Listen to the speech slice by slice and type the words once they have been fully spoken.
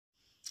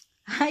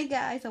Hi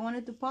guys, I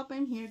wanted to pop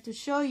in here to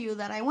show you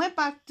that I went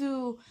back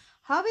to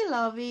Hobby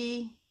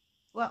Lobby.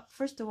 Well,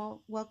 first of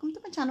all, welcome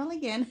to my channel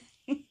again.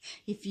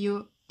 If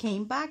you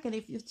came back and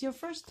if it's your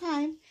first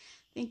time,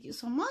 thank you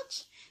so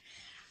much.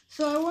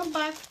 So I went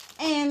back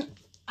and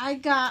I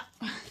got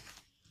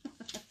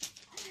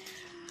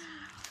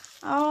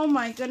oh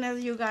my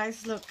goodness, you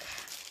guys, look.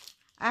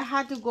 I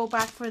had to go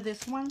back for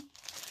this one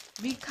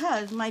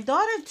because my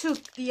daughter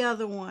took the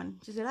other one.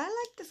 She said, I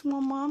like this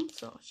one, Mom.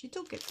 So she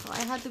took it. So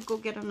I had to go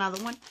get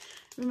another one.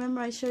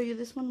 Remember I showed you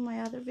this one in my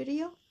other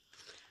video?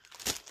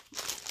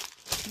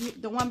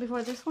 The one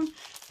before this one.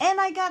 And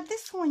I got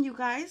this one, you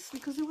guys,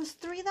 because it was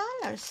 $3.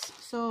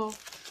 So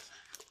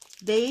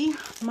they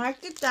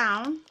marked it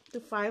down to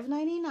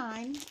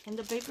 $5.99. And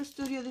the Paper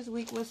Studio this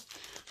week was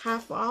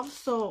half off.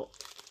 So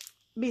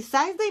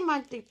besides they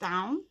marked it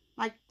down,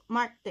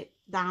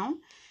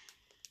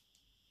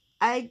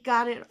 I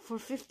got it for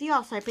 50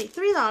 off. So I paid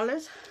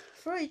 $3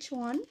 for each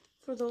one,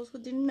 for those who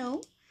didn't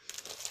know.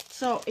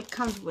 So it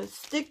comes with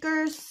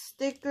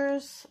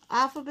stickers,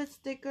 alphabet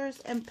stickers,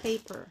 and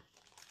paper.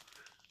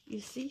 You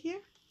see here?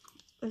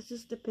 This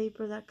is the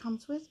paper that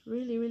comes with.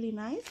 Really, really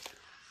nice.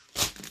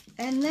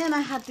 And then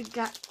I had to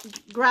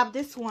grab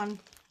this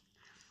one.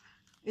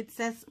 It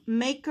says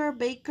Maker,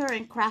 Baker,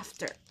 and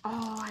Crafter.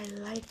 Oh, I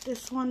like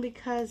this one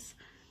because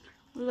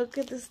look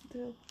at this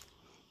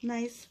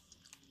nice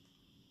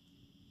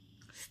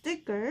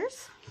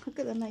stickers. Look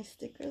at the nice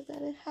stickers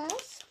that it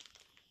has.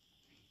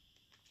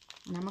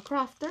 And I'm a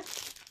crafter.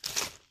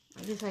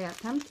 At least I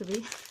attempt to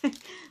be.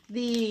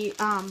 The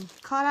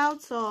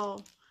cutouts,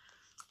 so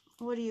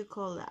what do you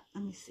call that?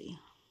 Let me see.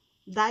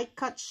 Die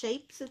cut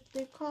shapes, if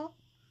they're called.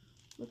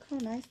 Look how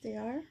nice they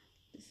are.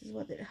 This is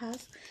what it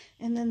has.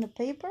 And then the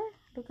paper.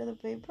 Look at the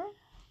paper.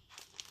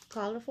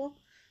 Colorful.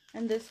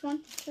 And this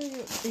one. Show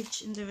you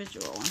each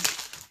individual one.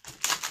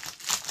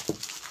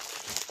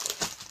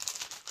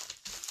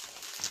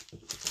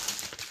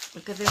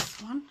 Look at this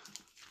one.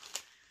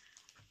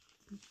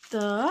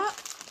 The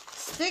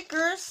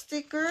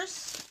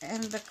stickers,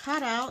 and the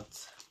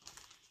cutouts,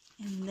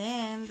 and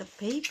then the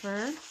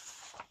paper.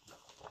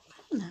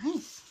 Oh,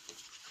 nice.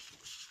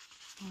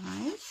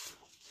 Nice.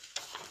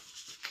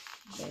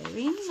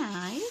 Very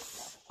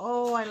nice.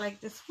 Oh, I like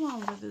this one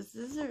with the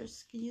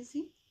scissors. Can you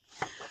see?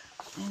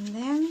 And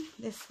then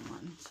this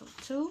one. So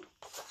 2,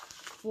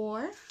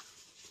 4,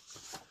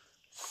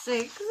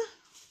 6,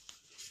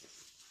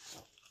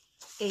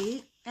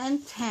 8,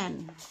 and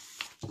 10.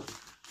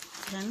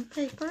 10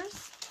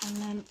 papers, and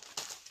then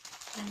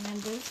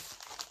this.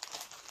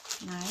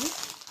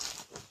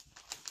 Nice.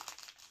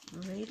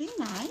 Really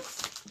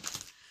nice.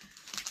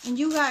 And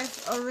you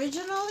guys,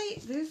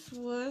 originally this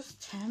was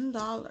 $10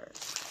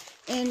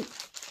 and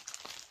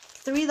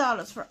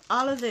 $3 for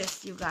all of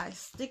this, you guys.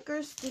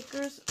 Stickers,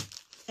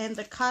 and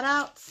the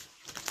cutouts.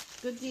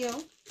 Good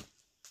deal.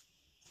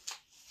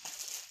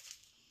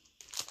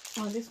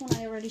 Oh, this one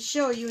I already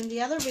showed you in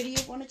the other video.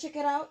 If you want to check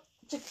it out,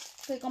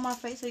 click on my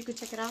face so you can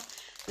check it out.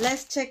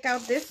 Let's check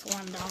out this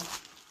one though.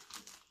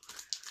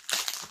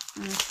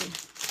 Let me see.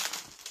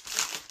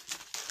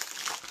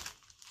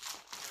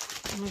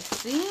 Let me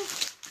see.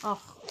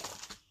 Oh,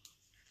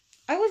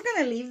 I was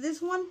gonna leave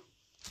this one,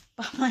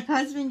 but my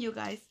husband, you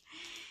guys,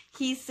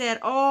 he said,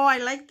 oh, I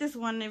like this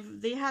one. If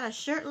they had a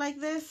shirt like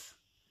this,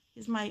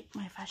 he's my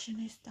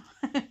fashionista.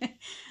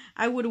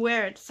 I would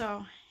wear it.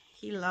 So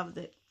he loved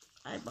it.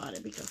 I bought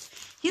it because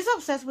he's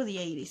obsessed with the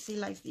 80s. He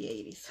likes the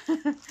 80s.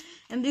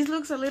 And this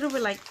looks a little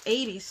bit like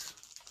 80s,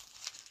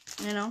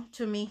 you know,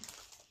 to me.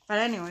 But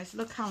anyways,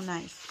 look how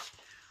nice.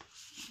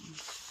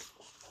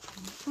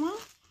 This one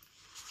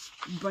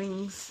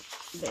brings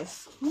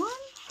this one,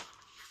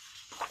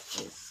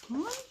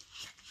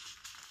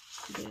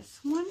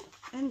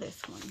 and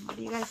this one. What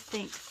do you guys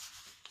think?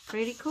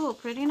 Pretty cool,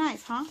 pretty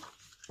nice, huh?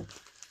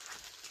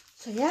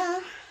 So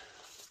yeah,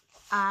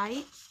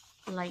 I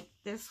like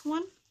this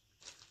one.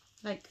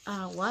 Like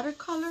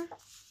watercolor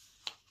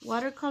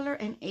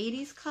and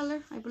 80s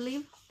color, I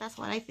believe. That's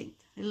what I think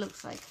it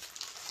looks like.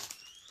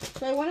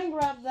 So I want to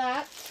grab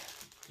that.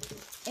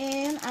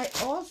 And I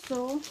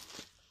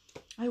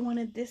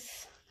wanted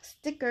this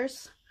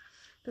stickers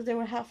because they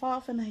were half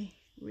off, and I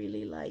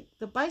really like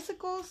the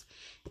bicycles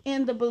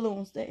and the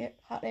balloons, the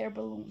hot air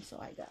balloons. So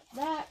I got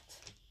that.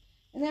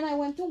 And then I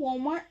went to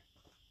Walmart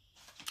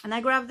and I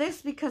grabbed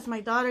this because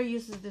my daughter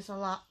uses this a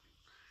lot.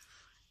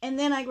 And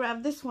then I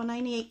grabbed this one,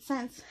 98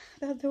 cents.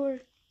 That they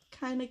were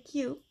kind of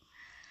cute.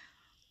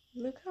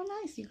 Look how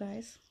nice, you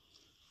guys.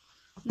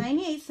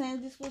 98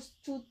 cents. This was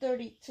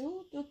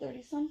 $2.32,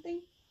 $2.30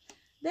 something.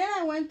 Then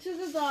I went to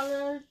the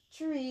Dollar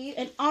Tree.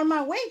 And on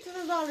my way to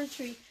the Dollar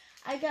Tree,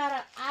 I got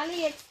an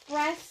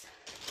Aliexpress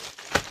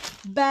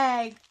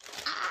bag.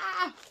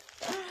 Ah!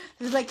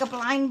 It's like a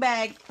blind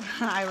bag.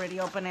 I already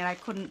opened it. I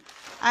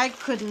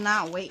could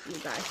not wait, you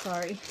guys.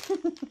 Sorry.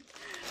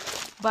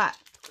 But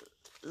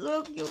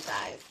look, you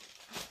guys,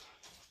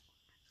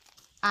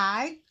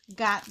 I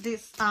got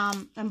this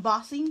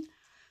embossing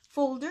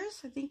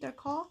folders, I think they're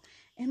called,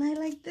 and I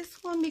like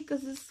this one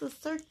because it's a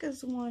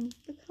circus one.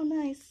 Look how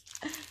nice.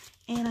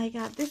 And I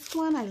got this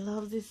one. I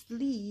love this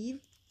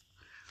sleeve.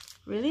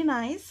 Really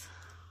nice.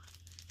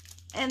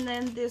 And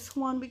then this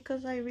one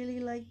because I really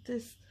like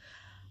this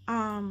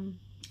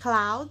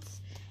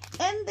clouds.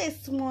 And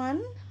this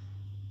one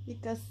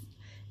because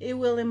it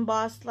will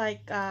emboss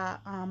like a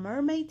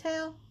mermaid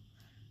tail.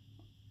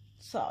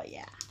 So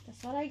yeah,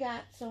 that's what I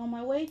got. So on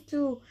my way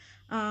to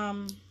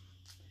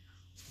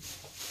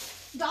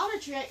Dollar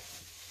Tree,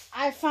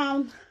 I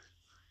found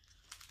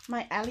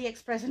my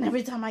Aliexpress, and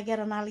every time I get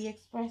on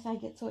Aliexpress I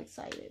get so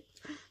excited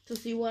to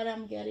see what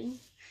I'm getting.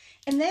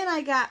 And then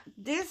I got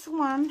this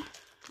one.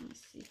 Let me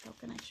see, how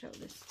can I show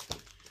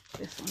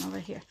this one over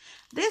here.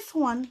 This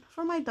one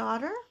for my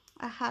daughter.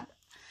 I had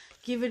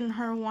given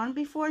her one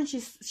before, and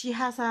she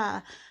has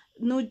a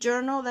new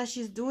journal that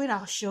she's doing.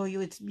 I'll show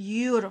you. It's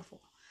beautiful.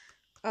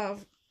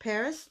 Of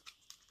Paris.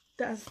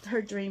 That's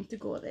her dream, to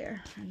go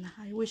there, and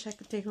I wish I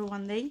could take her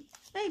one day.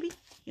 Maybe,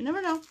 you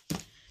never know,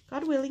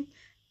 God willing.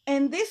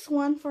 And this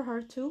one for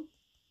her too.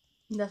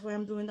 And that's why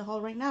I'm doing the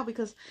haul right now,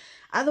 because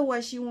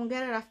otherwise she won't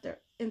get it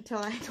until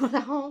I do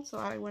the haul. So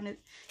I want to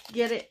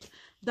get it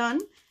done.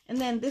 And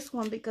then this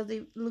one because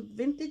they look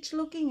vintage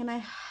looking, and I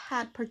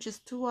had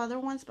purchased 2 other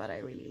ones, but I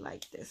really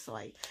like this, so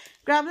I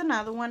grabbed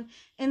another one.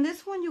 And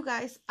this one, you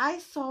guys, I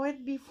saw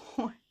it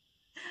before,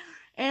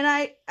 and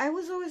I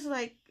was always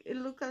like, it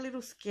looked a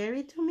little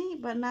scary to me,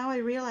 but now I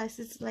realize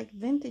it's like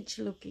vintage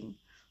looking,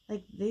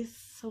 like this.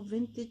 So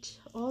vintage,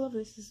 all of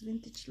this is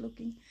vintage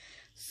looking.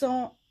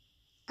 So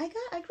I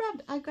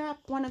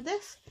grabbed one of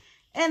this,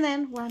 and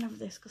then one of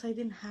this, because I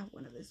didn't have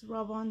one of this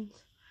rub-on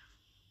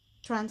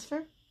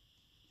transfer.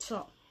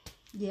 So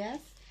yes.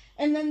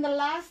 And then the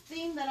last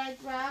thing that I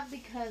grabbed,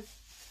 because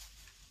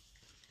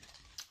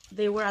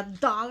they were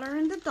 $1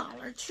 in the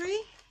Dollar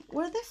Tree,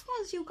 were these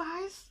ones, you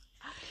guys.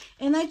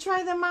 And I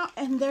tried them out,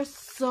 and they're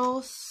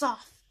so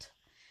soft.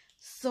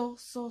 So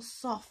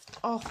soft.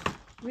 Oh,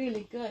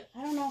 really good.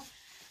 I don't know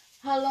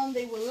how long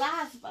they will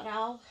last, but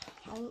I'll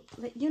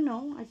let you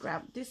know. I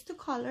grabbed these 2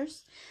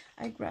 colors.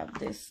 I grabbed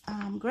this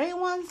gray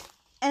ones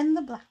and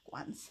the black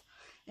ones.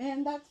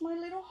 And that's my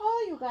little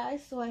haul, you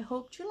guys. So I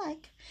hope you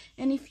like.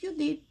 And if you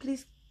did,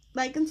 please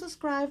like and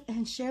subscribe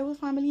and share with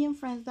family and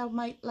friends that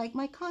might like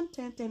my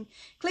content. And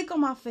click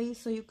on my face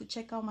so you could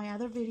check out my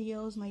other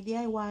videos, my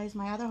DIYs,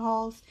 my other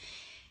hauls.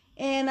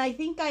 And I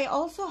think I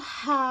also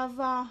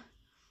have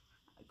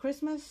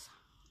Christmas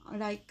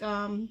like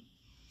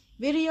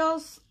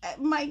videos.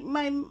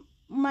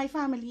 My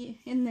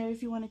family in there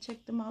if you want to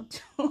check them out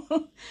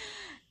too.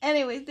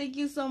 Anyway, thank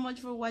you so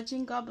much for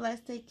watching. God bless.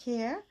 Take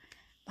care.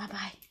 Bye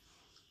bye.